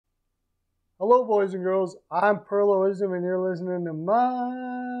Hello, boys and girls. I'm Pearl of Wisdom, and you're listening to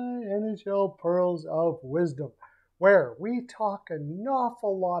my NHL Pearls of Wisdom, where we talk an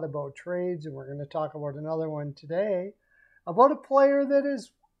awful lot about trades, and we're going to talk about another one today, about a player that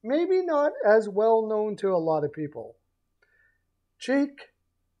is maybe not as well known to a lot of people. Jake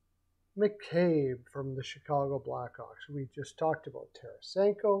McCabe from the Chicago Blackhawks. We just talked about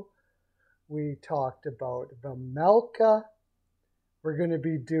Tarasenko. We talked about Vejmelka. We're going to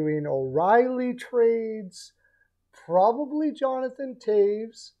be doing O'Reilly trades, probably Jonathan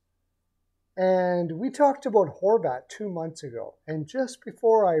Toews. And we talked about Horvat 2 months ago. And just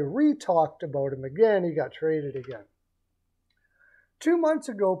before I re-talked about him again, he got traded again. 2 months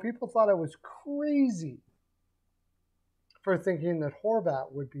ago, people thought I was crazy for thinking that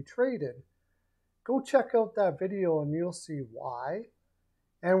Horvat would be traded. Go check out that video and you'll see why.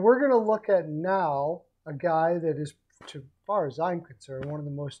 And we're going to look at now a guy that is, as far as I'm concerned, one of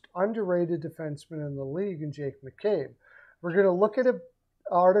the most underrated defensemen in the league in Jake McCabe. We're going to look at an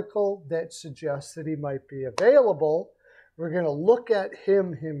article that suggests that he might be available. We're going to look at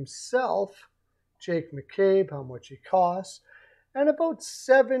him himself, Jake McCabe, how much he costs, and about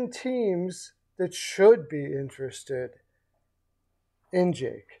 7 teams that should be interested in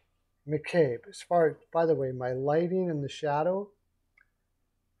Jake McCabe. As far as, by the way, my lighting and the shadow,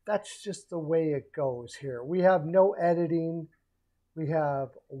 that's just the way it goes here. We have no editing. We have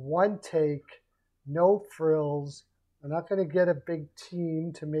one take, no frills. We're not going to get a big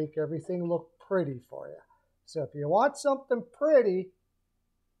team to make everything look pretty for you. So if you want something pretty,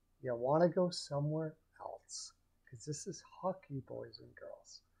 you want to go somewhere else. Because this is hockey, boys and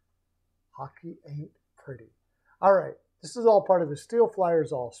girls. Hockey ain't pretty. All right. This is all part of the Steel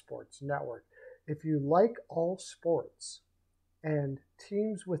Flyers All Sports Network. If you like all sports and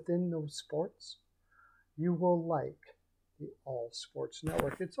teams within those sports, you will like the All Sports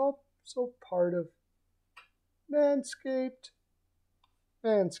Network. It's also part of Manscaped.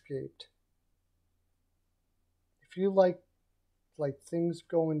 Manscaped. If you like things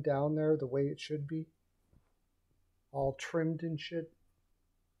going down there the way it should be, all trimmed and shit,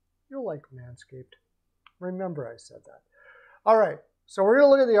 you'll like Manscaped. Remember I said that. All right, so we're going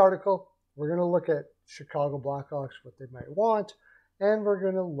to look at the article. We're going to look at Chicago Blackhawks, what they might want, and we're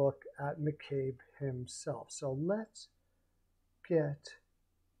going to look at McCabe himself. So let's get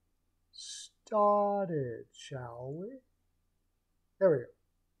started, shall we? There we go.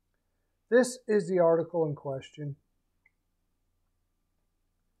 This is the article in question.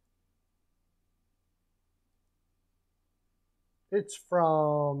 It's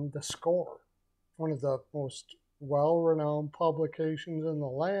from The Score, one of the most well-renowned publications in the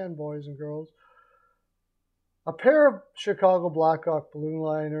land, boys and girls. A pair of Chicago Blackhawk blue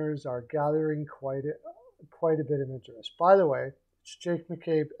liners are gathering quite a bit of interest. By the way, it's Jake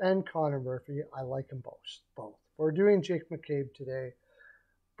McCabe and Connor Murphy. I like them both. We're doing Jake McCabe today,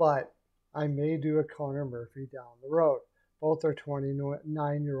 but I may do a Connor Murphy down the road. Both are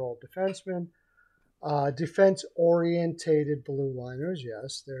 29-year-old defensemen. Defense-orientated blue liners,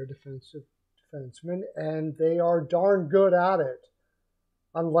 yes, they're defensive defensemen, and they are darn good at it.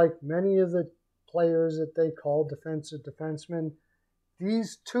 Unlike many of the players that they call defensive defensemen,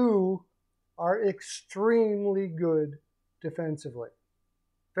 these two are extremely good defensively.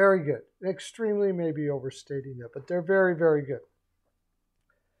 Very good. Extremely may be overstating it, but they're very, very good.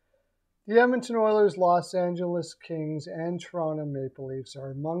 The Edmonton Oilers, Los Angeles Kings, and Toronto Maple Leafs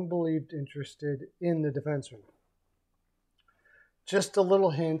are among believed interested in the defenseman. Just a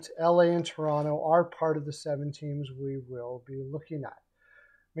little hint, LA and Toronto are part of the 7 teams we will be looking at.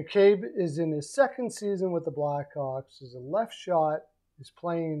 McCabe is in his 2nd season with the Blackhawks. Is a left shot, is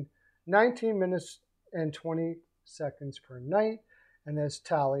playing 19 minutes and 20 seconds per night, and has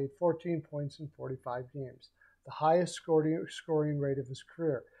tallied 14 points in 45 games, the highest scoring rate of his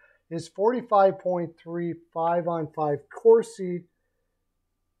career. His 45.3 5-on-5 Corsi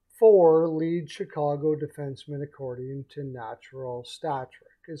 4 lead Chicago defenseman according to Natural Stat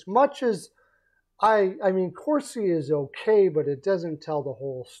Trick. As much as I mean, Corsi is okay, but it doesn't tell the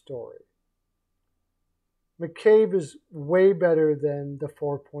whole story. McCabe is way better than the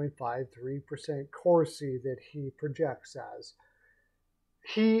 4.53% Corsi that he projects as.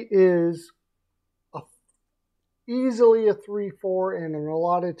 He is easily a 3-4, and in a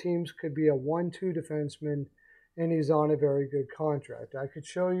lot of teams could be a 1-2 defenseman, and he's on a very good contract. I could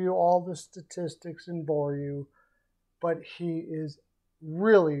show you all the statistics and bore you, but he is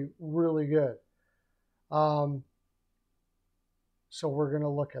really, really good. So we're going to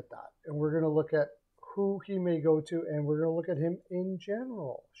look at that, and we're going to look at who he may go to, and we're going to look at him in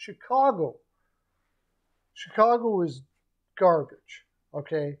general. Chicago is garbage,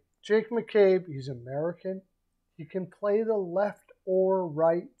 okay? Jake McCabe, he's American. He can play the left or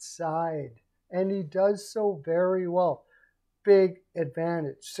right side, and he does so very well. Big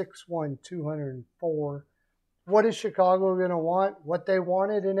advantage, 6'1", 204. What is Chicago going to want? What they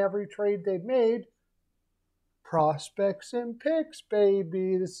wanted in every trade they've made? Prospects and picks,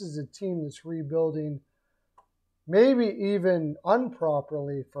 baby. This is a team that's rebuilding, maybe even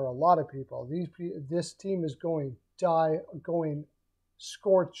improperly for a lot of people. This team is going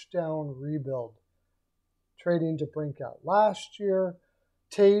scorched down rebuild. Trading to Brinkout last year.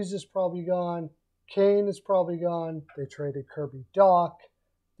 Taves is probably gone. Kane is probably gone. They traded Kirby Dach.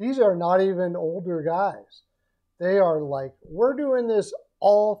 These are not even older guys. They are like, we're doing this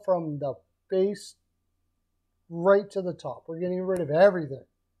all from the base right to the top. We're getting rid of everything.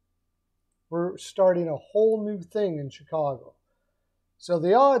 We're starting a whole new thing in Chicago. So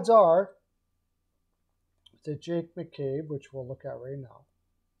the odds are that Jake McCabe, which we'll look at right now,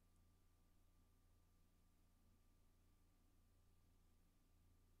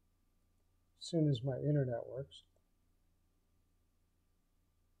 as soon as my internet works.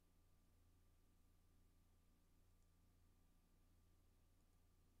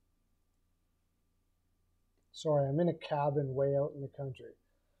 Sorry, I'm in a cabin way out in the country.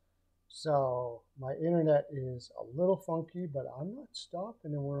 So my internet is a little funky, but I'm not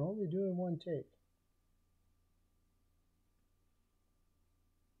stopping and we're only doing one take.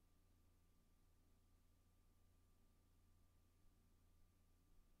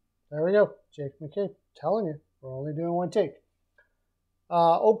 There we go. Jake McCabe, telling you, we're only doing one take.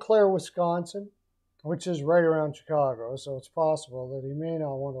 Eau Claire, Wisconsin, which is right around Chicago, so it's possible that he may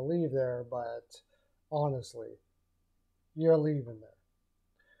not want to leave there, but honestly, you're leaving there.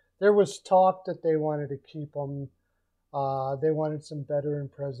 There was talk that they wanted to keep him. They wanted some veteran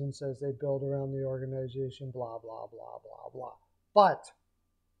presence as they build around the organization, blah, blah, blah, blah, blah. But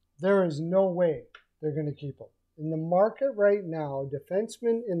there is no way they're going to keep him. In the market right now,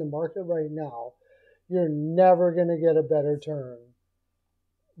 defensemen in the market right now, you're never going to get a better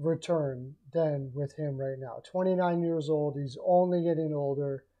return than with him right now. 29 years old. He's only getting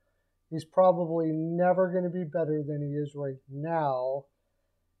older. He's probably never going to be better than he is right now.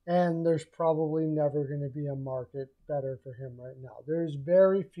 And there's probably never going to be a market better for him right now. There's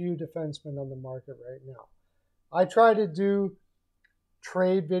very few defensemen on the market right now. I try to do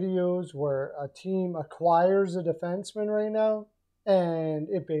trade videos where a team acquires a defenseman right now, and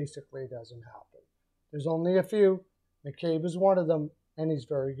it basically doesn't happen. There's only a few. McCabe is one of them, and he's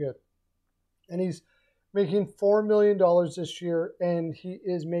very good. And he's making $4 million this year, and he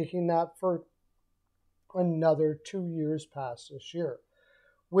is making that for another 2 years past this year,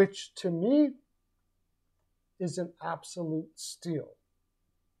 which to me is an absolute steal.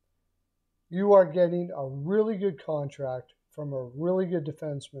 You are getting a really good contract from a really good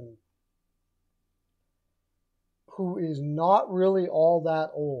defenseman who is not really all that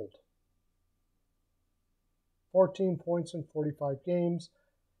old. 14 points in 45 games.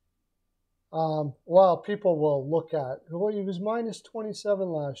 Well, people will look at, well, he was minus 27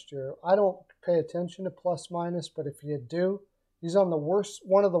 last year. I don't pay attention to plus minus, but if you do, he's on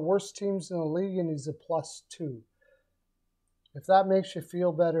one of the worst teams in the league, and he's a +2. If that makes you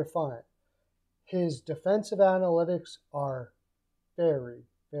feel better, fine. His defensive analytics are very,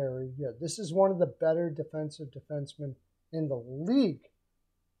 very good. This is one of the better defensive defensemen in the league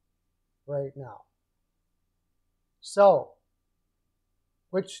right now. So,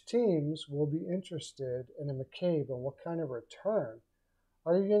 which teams will be interested in a McCabe, and what kind of return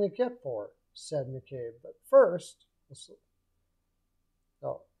are you going to get for it, said McCabe. But first,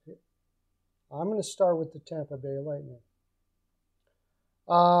 I'm going to start with the Tampa Bay Lightning.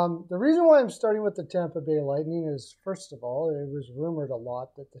 The reason why I'm starting with the Tampa Bay Lightning is, first of all, it was rumored a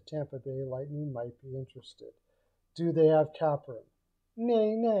lot that the Tampa Bay Lightning might be interested. Do they have cap room?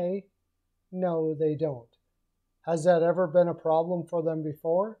 Nay. No, they don't. Has that ever been a problem for them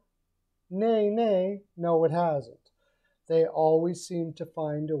before? Nay. No, it hasn't. They always seem to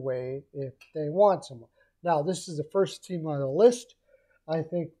find a way if they want someone. Now, this is the first team on the list. I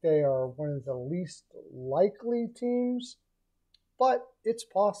think they are one of the least likely teams, but it's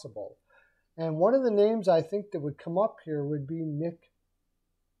possible. And one of the names I think that would come up here would be Nick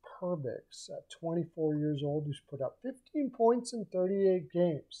Perbix, at 24 years old, who's put up 15 points in 38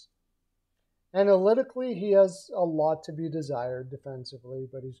 games. Analytically, he has a lot to be desired defensively,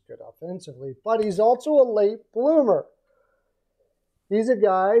 but he's good offensively. But he's also a late bloomer. He's a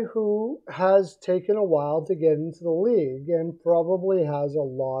guy who has taken a while to get into the league and probably has a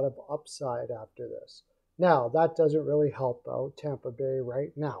lot of upside after this. Now, that doesn't really help out Tampa Bay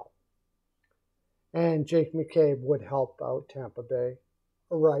right now. And Jake McCabe would help out Tampa Bay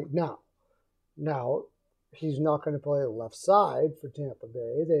right now. Now, he's not going to play the left side for Tampa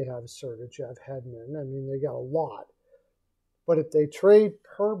Bay. They have Sergachev, Hedman. I mean, they got a lot. But if they trade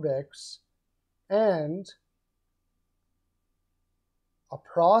Perbix and a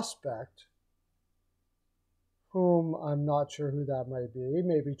prospect, whom I'm not sure who that might be,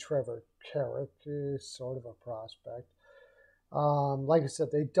 maybe Trevor Carrick is sort of a prospect. Like I said,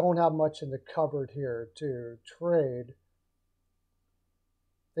 they don't have much in the cupboard here to trade.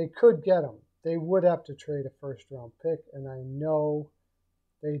 They could get him. They would have to trade a first-round pick, and I know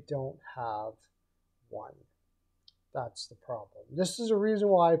they don't have one. That's the problem. This is a reason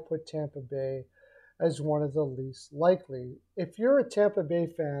why I put Tampa Bay as one of the least likely. If you're a Tampa Bay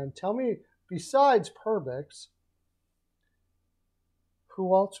fan, tell me, besides Perbix,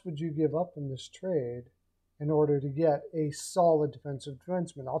 who else would you give up in this trade in order to get a solid defensive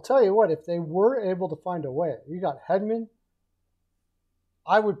defenseman? I'll tell you what, if they were able to find a way, you got Hedman.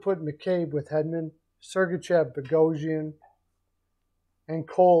 I would put McCabe with Hedman, Sergachev, Bogosian, and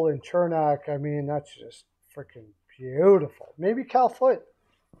Cole and Chernak. I mean, that's just freaking beautiful. Maybe Cal Foote.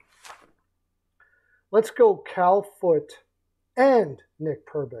 Let's go Cal Foote and Nick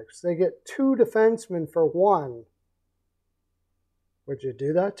Perbix. They get 2 defensemen for 1. Would you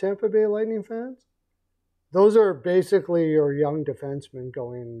do that, Tampa Bay Lightning fans? Those are basically your young defensemen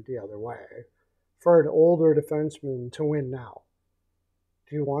going the other way for an older defenseman to win now.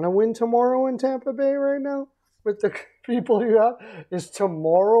 Do you want to win tomorrow in Tampa Bay right now with the people you have? Is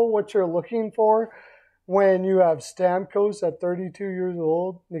tomorrow what you're looking for when you have Stamkos at 32 years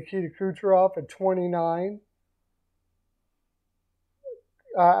old, Nikita Kucherov at 29,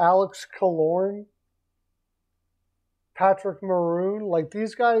 Alex Killorn, Patrick Maroon? Like,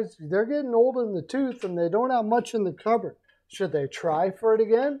 these guys, they're getting old in the tooth and they don't have much in the cupboard. Should they try for it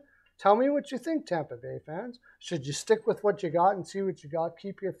again? Tell me what you think, Tampa Bay fans. Should you stick with what you got and see what you got,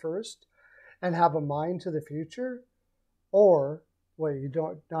 keep your first, and have a mind to the future? Or, well, you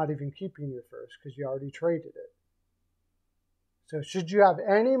don't, not even keeping your first because you already traded it. So should you have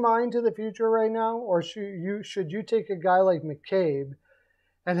any mind to the future right now? Or should you take a guy like McCabe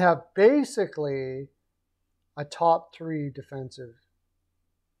and have basically a top 3 defensive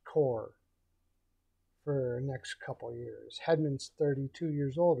core for the next couple years? Hedman's 32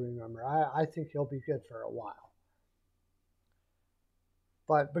 years old, remember. I think he'll be good for a while.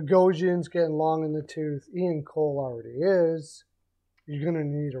 But Bogosian's getting long in the tooth. Ian Cole already is. You're going to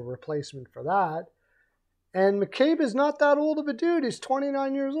need a replacement for that. And McCabe is not that old of a dude. He's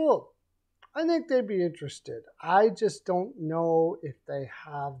 29 years old. I think they'd be interested. I just don't know if they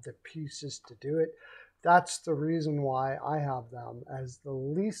have the pieces to do it. That's the reason why I have them as the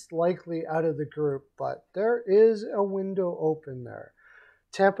least likely out of the group, but there is a window open there.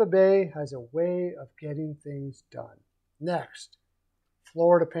 Tampa Bay has a way of getting things done. Next,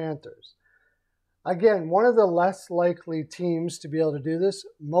 Florida Panthers. Again, one of the less likely teams to be able to do this,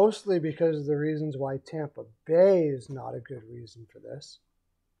 mostly because of the reasons why Tampa Bay is not a good reason for this.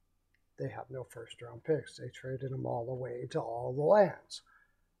 They have no first-round picks. They traded them all the way to all the lands.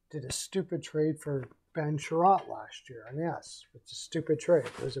 Did a stupid trade for Ben Sherratt last year, and yes, it's a stupid trade.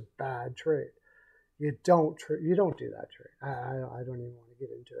 It was a bad trade. You don't do that trade. I don't even want to get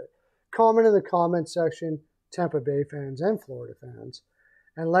into it. Comment in the comment section, Tampa Bay fans and Florida fans,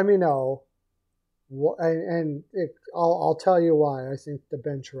 and let me know. I'll tell you why I think the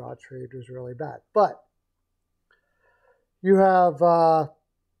Ben Sherratt trade was really bad. But you have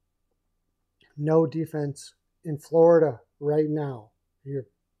no defense in Florida right now. You're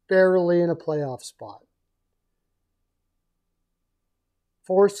barely in a playoff spot.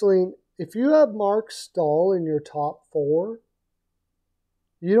 Forsling, if you have Mark Stahl in your top 4,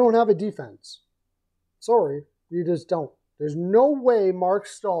 you don't have a defense. Sorry, you just don't. There's no way Mark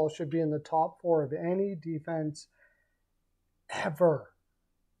Stahl should be in the top 4 of any defense ever.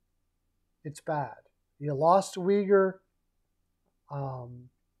 It's bad. You lost Uyghur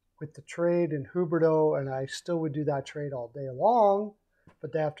with the trade and Huberdeau, and I still would do that trade all day long.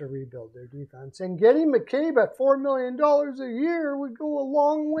 But they have to rebuild their defense. And getting McCabe at $4 million a year would go a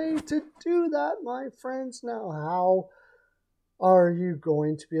long way to do that, my friends. Now, how are you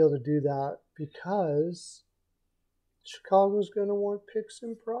going to be able to do that? Because Chicago's going to want picks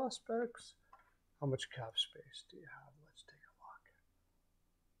and prospects. How much cap space do you have? Let's take a look.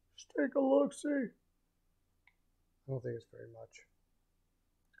 Let's take a look-see. I don't think it's very much.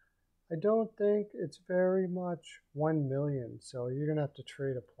 I don't think it's very much. 1 million. So you're going to have to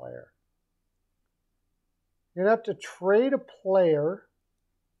trade a player. You're going to have to trade a player.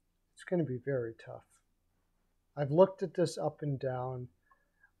 It's going to be very tough. I've looked at this up and down.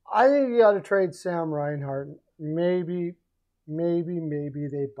 I think you got to trade Sam Reinhart. Maybe maybe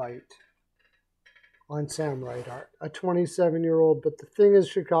they bite on Sam Reinhart, a 27-year-old. But the thing is,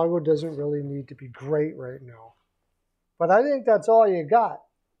 Chicago doesn't really need to be great right now. But I think that's all you got.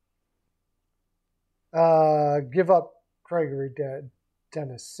 Give up Gregory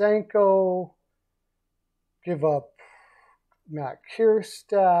Denisenko. Give up Matt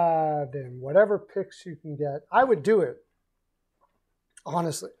Kierstad and whatever picks you can get. I would do it,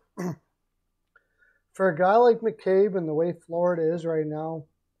 honestly. For a guy like McCabe and the way Florida is right now,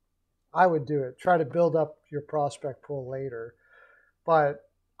 I would do it. Try to build up your prospect pool later. But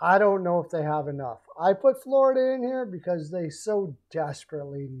I don't know if they have enough. I put Florida in here because they so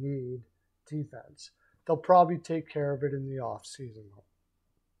desperately need defense. They'll probably take care of it in the offseason.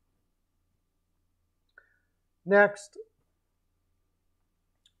 Next,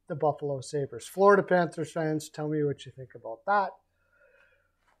 the Buffalo Sabres. Florida Panthers fans, tell me what you think about that.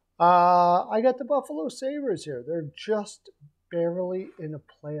 I got the Buffalo Sabres here. They're just barely in a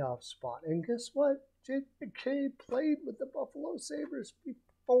playoff spot. And guess what? Jake McCabe played with the Buffalo Sabres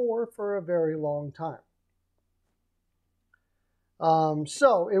before for a very long time.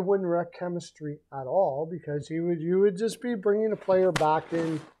 So it wouldn't wreck chemistry at all because you would just be bringing a player back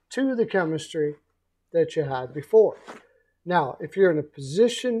into the chemistry that you had before. Now, if you're in a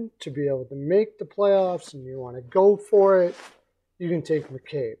position to be able to make the playoffs and you want to go for it, you can take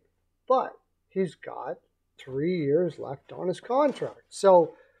McCabe. But he's got 3 years left on his contract.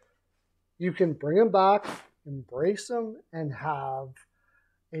 So you can bring him back, embrace him, and have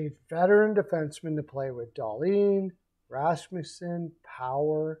a veteran defenseman to play with. Dahlin, Rasmussen,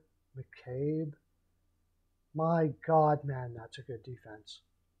 Power, McCabe. My God, man, that's a good defense.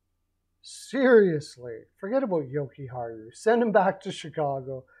 Seriously, forget about Yoki Haru. Send him back to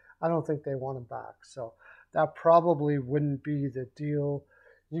Chicago. I don't think they want him back. So that probably wouldn't be the deal.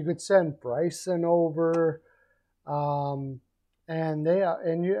 You could send Bryson over, and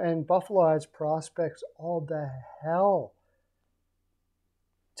Buffalo has prospects all the hell.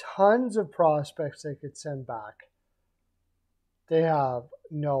 Tons of prospects they could send back. They have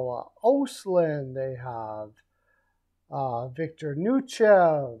Noah Oslin. They have Victor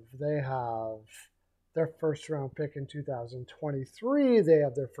Nuchev. They have their first-round pick in 2023. They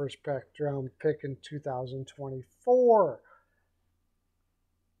have their first-round pick in 2024.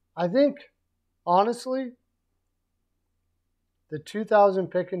 I think, honestly, the 2000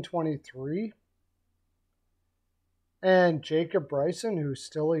 pick in 23 and Jacob Bryson, who's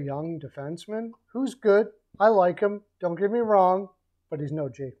still a young defenseman, who's good. I like him. Don't get me wrong, but he's no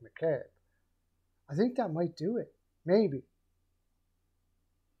Jake McCabe. I think that might do it. Maybe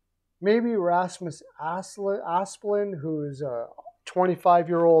Rasmus Asplund, who's a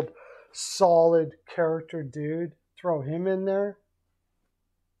 25-year-old solid character dude, throw him in there.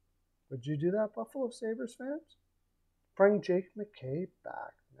 Would you do that, Buffalo Sabres fans? Bring Jake McCabe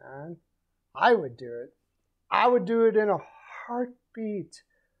back, man. I would do it. I would do it in a heartbeat.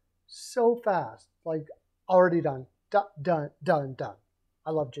 So fast. Like, already done. Done.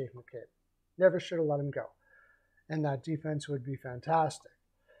 I love Jake McCabe. Never should have let him go. And that defense would be fantastic.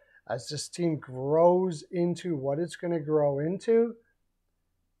 As this team grows into what it's going to grow into,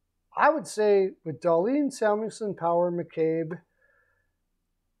 I would say with Dahlin, Samuelsson, Power, McCabe,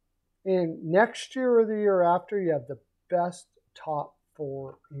 in next year or the year after, you have the best top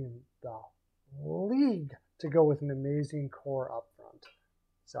four in the league to go with an amazing core up front.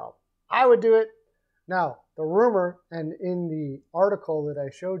 So I would do it. Now, the rumor, and in the article that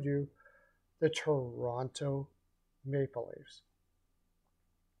I showed you, the Toronto Maple Leafs.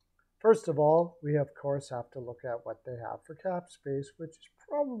 First of all, we of course have to look at what they have for cap space, which is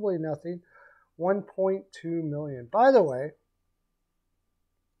probably nothing. $1.2 million. By the way,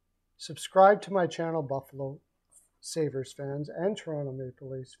 subscribe to my channel, Buffalo Sabres fans and Toronto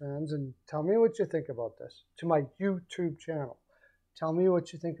Maple Leafs fans, and tell me what you think about this. To my YouTube channel. Tell me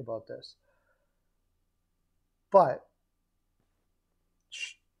what you think about this. But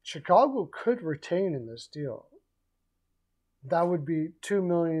Chicago could retain in this deal. That would be $2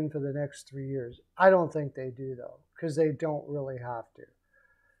 million for the next 3 years. I don't think they do, though, because they don't really have to.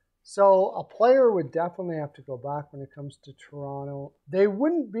 So a player would definitely have to go back when it comes to Toronto. They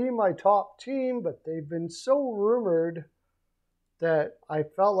wouldn't be my top team, but they've been so rumored that I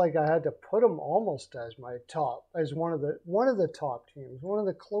felt like I had to put them almost as my top, as one of the top teams, one of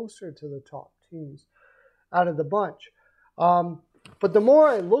the closer to the top teams out of the bunch. But the more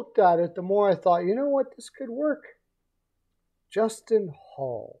I looked at it, the more I thought, you know what, this could work. Justin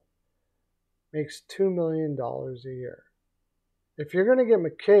Hall makes $2 million a year. If you're going to get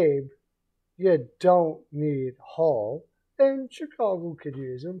McCabe, you don't need Hall, and Chicago could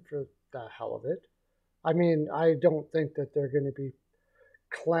use him for the hell of it. I mean, I don't think that they're going to be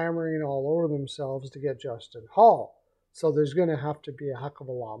clamoring all over themselves to get Justin Hall. So there's going to have to be a heck of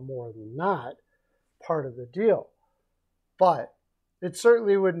a lot more than that part of the deal. But it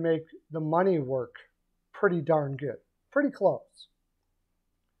certainly would make the money work pretty darn good. Pretty close.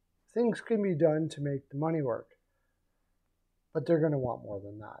 Things can be done to make the money work. But they're going to want more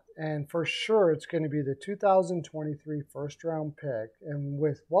than that. And for sure, it's going to be the 2023 first round pick. And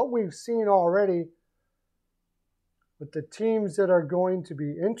with what we've seen already, with the teams that are going to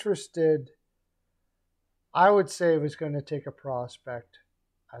be interested, I would say it was going to take a prospect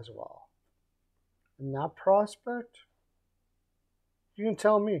as well. And that prospect, you can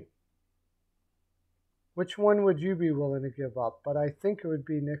tell me. Which one would you be willing to give up? But I think it would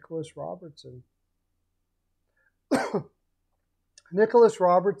be Nicholas Robertson. Nicholas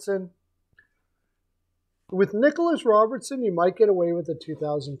Robertson. With Nicholas Robertson, you might get away with the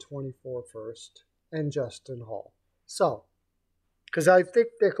 2024 first and Justin Hall. So, because I think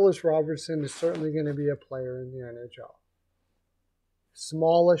Nicholas Robertson is certainly going to be a player in the NHL.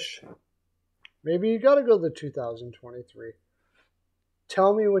 Smallish. Maybe you got to go the 2023.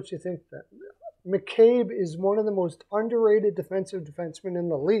 Tell me what you think then. McCabe is one of the most underrated defensive defensemen in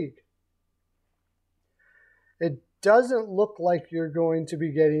the league. It doesn't look like you're going to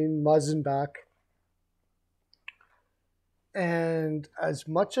be getting Muzzin back. And as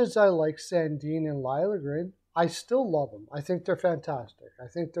much as I like Sandin and Liljegren, I still love them. I think they're fantastic. I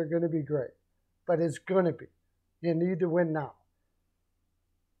think they're going to be great. But it's going to be. You need to win now.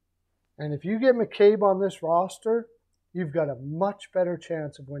 And if you get McCabe on this roster, you've got a much better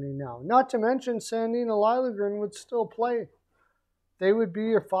chance of winning now. Not to mention Sandin and Liljegren would still play. They would be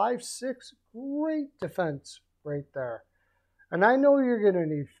your 5-6 great defense right there. And I know you're going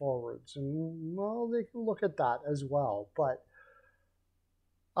to need forwards. And, well, they can look at that as well. But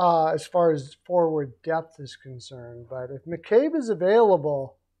as far as forward depth is concerned. But if McCabe is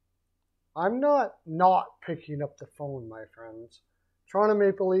available, I'm not picking up the phone, my friends. Toronto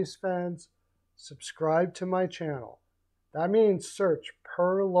Maple Leafs fans, subscribe to my channel. That means search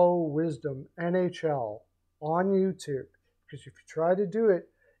Perlo Wisdom NHL on YouTube. Because if you try to do it,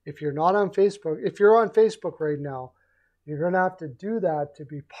 if you're not on Facebook, if you're on Facebook right now, you're going to have to do that to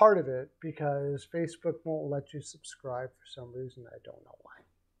be part of it because Facebook won't let you subscribe for some reason. I don't know why.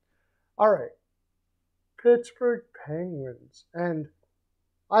 All right. Pittsburgh Penguins. And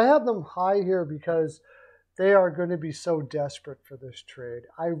I have them high here because they are going to be so desperate for this trade.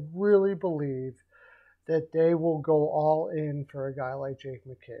 I really believe that they will go all in for a guy like Jake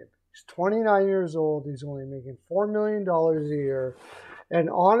McCabe. He's 29 years old. He's only making $4 million a year. And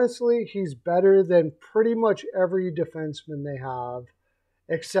honestly, he's better than pretty much every defenseman they have,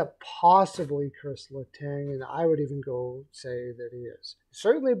 except possibly Chris Letang. And I would even go say that he is.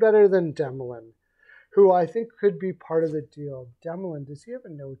 Certainly better than Demlin, who I think could be part of the deal. Demlin, does he have a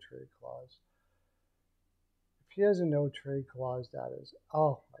no-trade clause? If he has a no-trade clause, that is,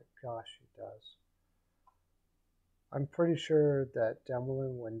 oh my gosh, he does. I'm pretty sure that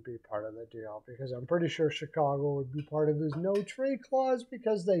Demlin wouldn't be part of the deal because I'm pretty sure Chicago would be part of his no-trade clause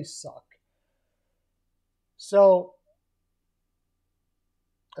because they suck. So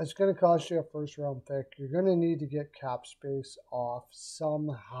it's going to cost you a first-round pick. You're going to need to get cap space off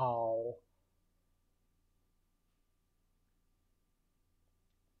somehow.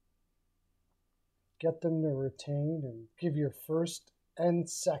 Get them to retain and give your first and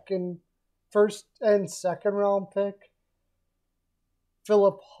second round pick.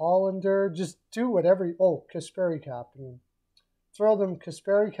 Philip Hollander, just do whatever. Kasperi Kapanen. Throw them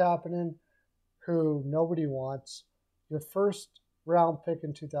Kasperi Kapanen, who nobody wants. Your first round pick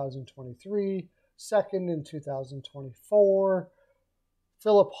in 2023, second in 2024.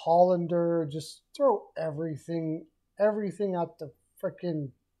 Philip Hollander, just throw everything at the freaking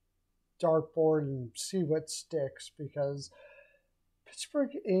dartboard and see what sticks because Pittsburgh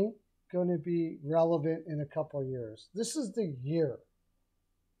ain't going to be relevant in a couple of years. This is the year.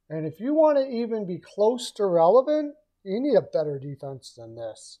 And if you want to even be close to relevant, you need a better defense than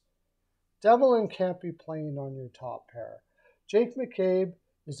this. Demlin can't be playing on your top pair. Jake McCabe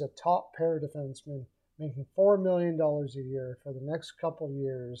is a top pair defenseman making $4 million a year for the next couple of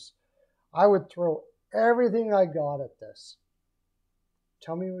years. I would throw everything I got at this.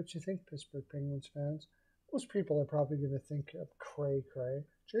 Tell me what you think, Pittsburgh Penguins fans. Most people are probably going to think of cray.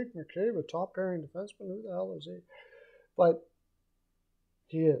 Jake McCabe, a top pairing defenseman, who the hell is he? But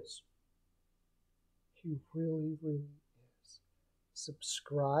he is. He really, really is.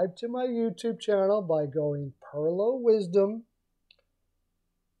 Subscribe to my YouTube channel by going Perlo Wisdom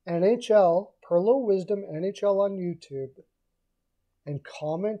NHL, Perlo Wisdom NHL on YouTube. and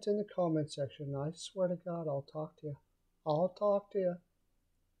comment in the comment section. I swear to God, I'll talk to you. I'll talk to you.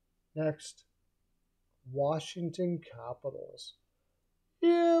 Next, Washington Capitals.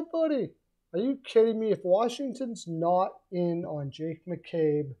 Yeah, buddy. Are you kidding me? If Washington's not in on Jake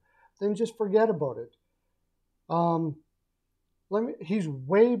McCabe, then just forget about it. He's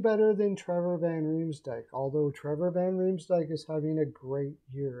way better than Trevor Van Riemsdyk, although Trevor Van Riemsdyk is having a great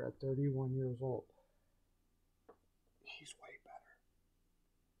year at 31 years old. He's way better.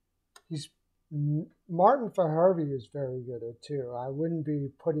 Martin Verharvey is very good at too. I wouldn't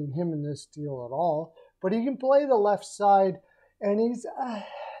be putting him in this deal at all, but he can play the left side, and he's a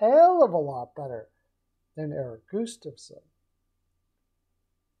hell of a lot better than Eric Gustafsson.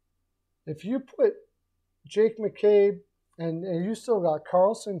 If you put Jake McCabe, and you still got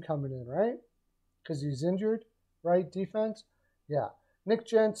Carlson coming in, right? Because he's injured, right? Defense? Yeah. Nick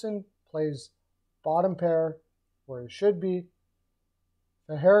Jensen plays bottom pair where he should be.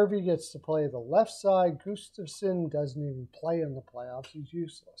 Verharvey gets to play the left side. Gustafsson doesn't even play in the playoffs. He's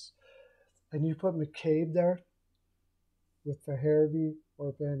useless. And you put McCabe there with Verharvey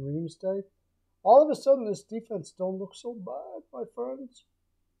or Van Riemsdyk. All of a sudden, this defense don't look so bad, my friends.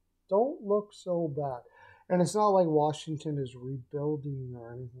 Don't look so bad. And it's not like Washington is rebuilding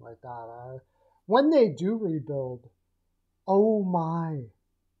or anything like that. When they do rebuild, oh my,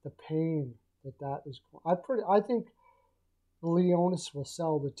 the pain that is. I think Leonis will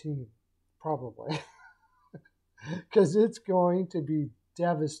sell the team, probably, because it's going to be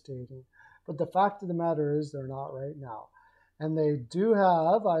devastating. But the fact of the matter is, they're not right now, and they do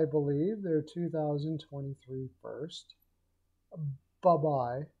have, I believe, their 2023 first.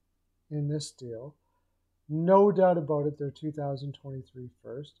 Bye-bye in this deal. No doubt about it, their 2023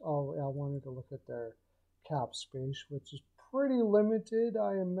 first. Oh, I wanted to look at their cap space, which is pretty limited,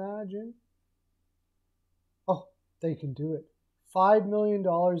 I imagine. Oh, they can do it. $5 million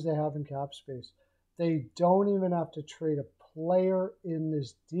they have in cap space. They don't even have to trade a player in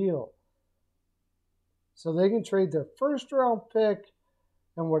this deal. So they can trade their first round pick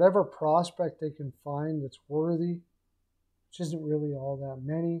and whatever prospect they can find that's worthy, which isn't really all that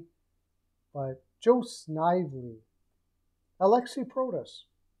many, but Joe Snively, Alexei Protas,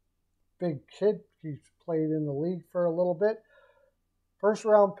 big kid. He's played in the league for a little bit. First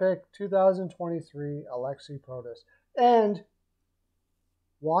round pick, 2023, Alexei Protas. And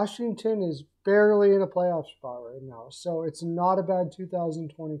Washington is barely in a playoff spot right now, so it's not a bad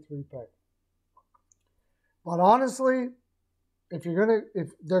 2023 pick. But honestly, if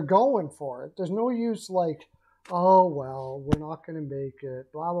they're going for it, there's no use like, oh, well, we're not going to make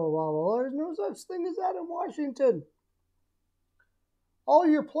it, blah, blah, blah, blah. There's no such thing as that in Washington. All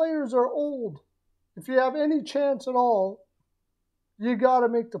your players are old. If you have any chance at all, you got to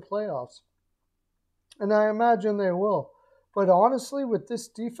make the playoffs. And I imagine they will. But honestly, with this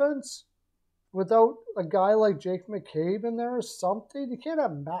defense, without a guy like Jake McCabe in there or something, you can't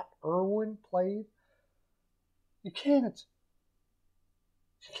have Matt Irwin playing. You can't.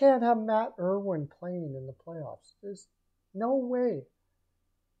 You can't have Matt Irwin playing in the playoffs. There's no way.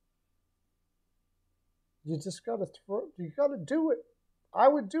 You just got to do it. I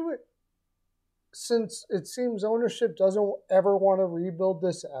would do it. Since it seems ownership doesn't ever want to rebuild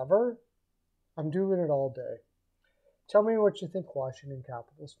this ever, I'm doing it all day. Tell me what you think, Washington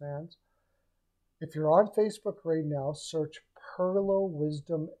Capitals fans. If you're on Facebook right now, search Perlo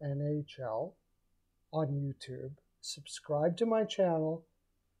Wisdom NHL on YouTube. Subscribe to my channel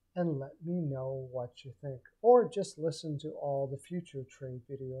and let me know what you think. Or just listen to all the future trade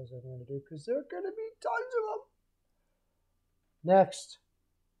videos I'm going to do, because there are going to be tons of them. Next,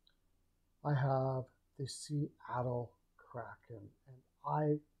 I have the Seattle Kraken. And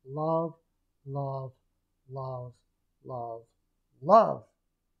I love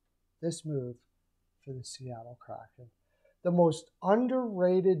this move for the Seattle Kraken. The most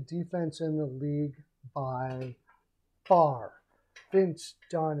underrated defense in the league by far. Vince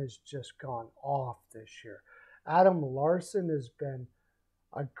Dunn has just gone off this year. Adam Larson has been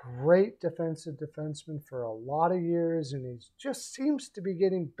a great defensive defenseman for a lot of years, and he just seems to be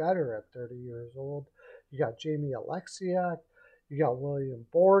getting better at 30 years old. You got Jamie Alexiak. You got William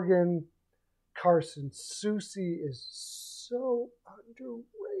Borgen. Carson Soucy is so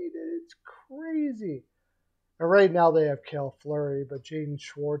underrated. It's crazy. And right now they have Cale Fleury, but Jaden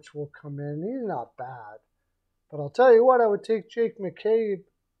Schwartz will come in. He's not bad. But I'll tell you what, I would take Jake McCabe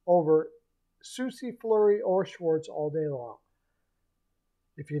over Soucy, Fleury, or Schwartz all day long.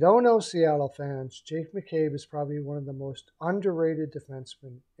 If you don't know, Seattle fans, Jake McCabe is probably one of the most underrated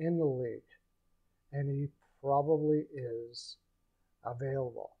defensemen in the league. And he probably is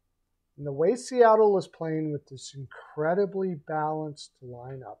available. And the way Seattle is playing with this incredibly balanced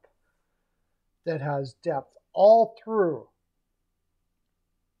lineup that has depth all through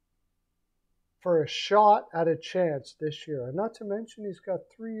for a shot at a chance this year. And not to mention he's got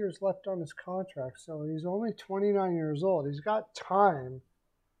 3 years left on his contract, so he's only 29 years old. He's got time.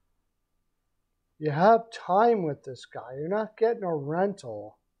 You have time with this guy. You're not getting a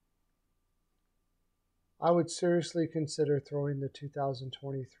rental. I would seriously consider throwing the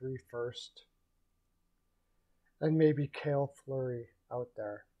 2023 first and maybe Cale Fleury out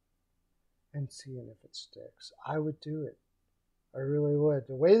there and seeing if it sticks. I would do it. I really would.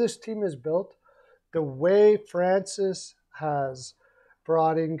 The way this team is built, the way Francis has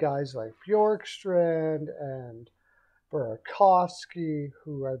brought in guys like Bjorkstrand and Burakovsky,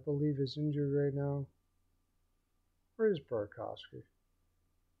 who I believe is injured right now. Where is Burakovsky?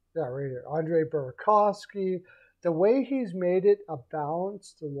 Yeah, right here. Andre Burakovsky. The way he's made it a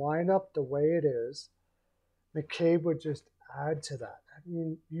balanced lineup the way it is, McCabe would just add to that. I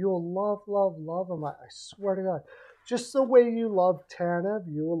mean, you'll love him. I swear to God. Just the way you love Tanev,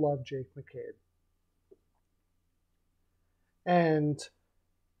 you will love Jake McCabe. And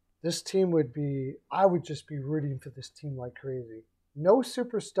this team would be, I would just be rooting for this team like crazy. No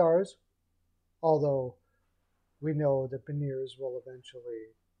superstars, although we know that Beniers will eventually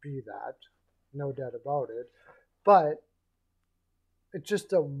be that, no doubt about it. But it's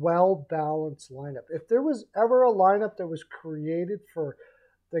just a well-balanced lineup. If there was ever a lineup that was created for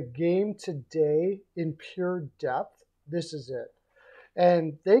the game today in pure depth, this is it.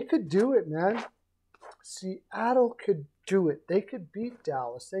 And they could do it, man. Seattle could do it. They could beat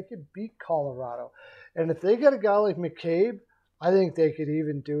Dallas. They could beat Colorado. And if they get a guy like McCabe, I think they could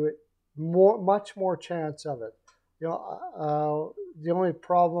even do it. Much more chance of it. You know, the only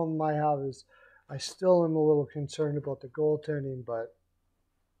problem I have is I still am a little concerned about the goaltending, but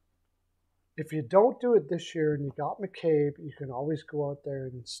if you don't do it this year and you got McCabe, you can always go out there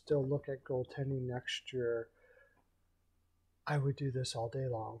and still look at goaltending next year. I would do this all day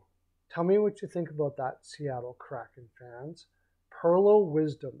long. Tell me what you think about that, Seattle Kraken fans. Perlo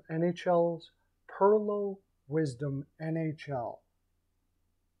Wisdom, NHL's Perlo Wisdom NHL.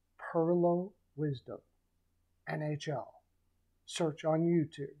 Perlo Wisdom NHL. Search on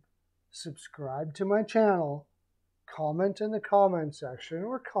YouTube. Subscribe to my channel. Comment in the comment section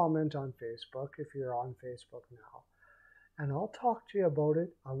or comment on Facebook if you're on Facebook now. And I'll talk to you about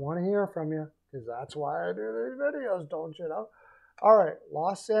it. I want to hear from you because that's why I do these videos, don't you know? All right,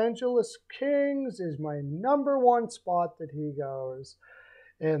 Los Angeles Kings is my #1 spot that he goes.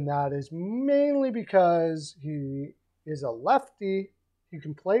 And that is mainly because he is a lefty. He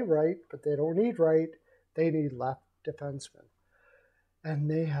can play right, but they don't need right. They need left defensemen. And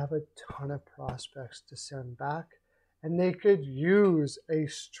they have a ton of prospects to send back. And they could use a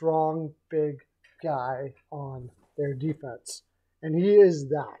strong, big guy on their defense. And he is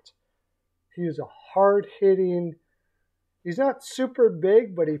that. He is a hard-hitting. He's not super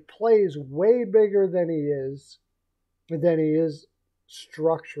big, but he plays way bigger than he is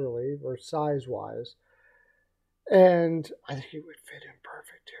structurally or size-wise. And I think he would fit in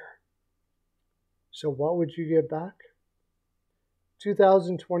perfect here. So what would you get back?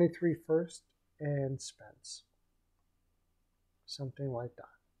 2023 first and Spence. Something like that.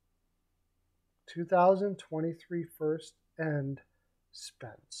 2023 first and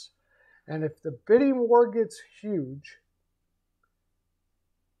Spence. And if the bidding war gets huge,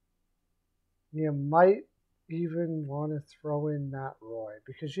 you might even want to throw in Matt Roy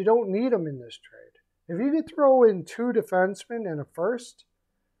because you don't need him in this trade. If you could throw in 2 defensemen and a first,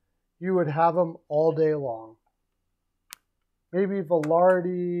 you would have them all day long. Maybe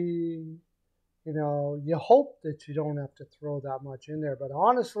Velarde, you know, you hope that you don't have to throw that much in there. But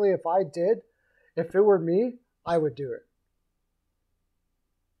honestly, if it were me, I would do it.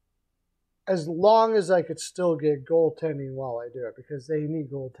 As long as I could still get goaltending while I do it, because they need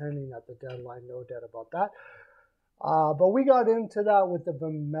goaltending at the deadline, no doubt about that. But we got into that with the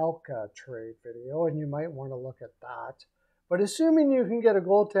Vejmelka trade video, and you might want to look at that. But assuming you can get a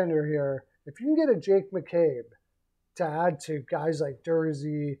goaltender here, if you can get a Jake McCabe to add to guys like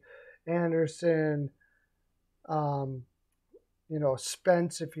Dursey, Anderson,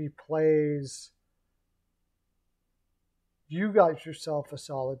 Spence if he plays, you got yourself a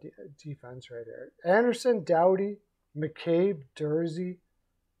solid defense right there. Anderson, Doughty, McCabe, Dursey,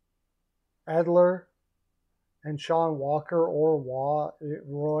 Edler, and Sean Walker or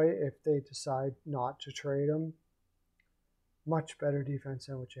Roy if they decide not to trade him. Much better defense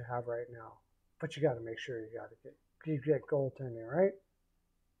than what you have right now. But you got to make sure you get goaltending, right?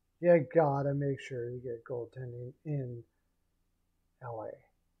 You got to make sure you get goaltending in LA.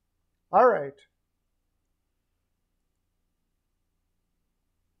 All right.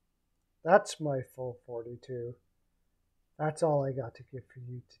 That's my full 42. That's all I got to give for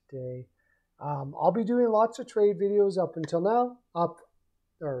you today. I'll be doing lots of trade videos up until now.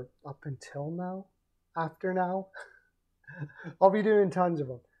 After now. I'll be doing tons of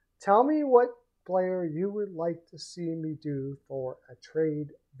them. Tell me what player you would like to see me do for a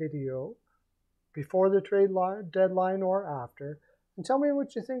trade video before the trade deadline or after. And tell me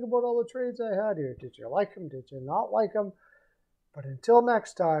what you think about all the trades I had here. Did you like them? Did you not like them? But until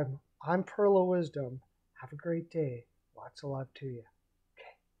next time, I'm Pearl of Wisdom. Have a great day. Lots of love to you.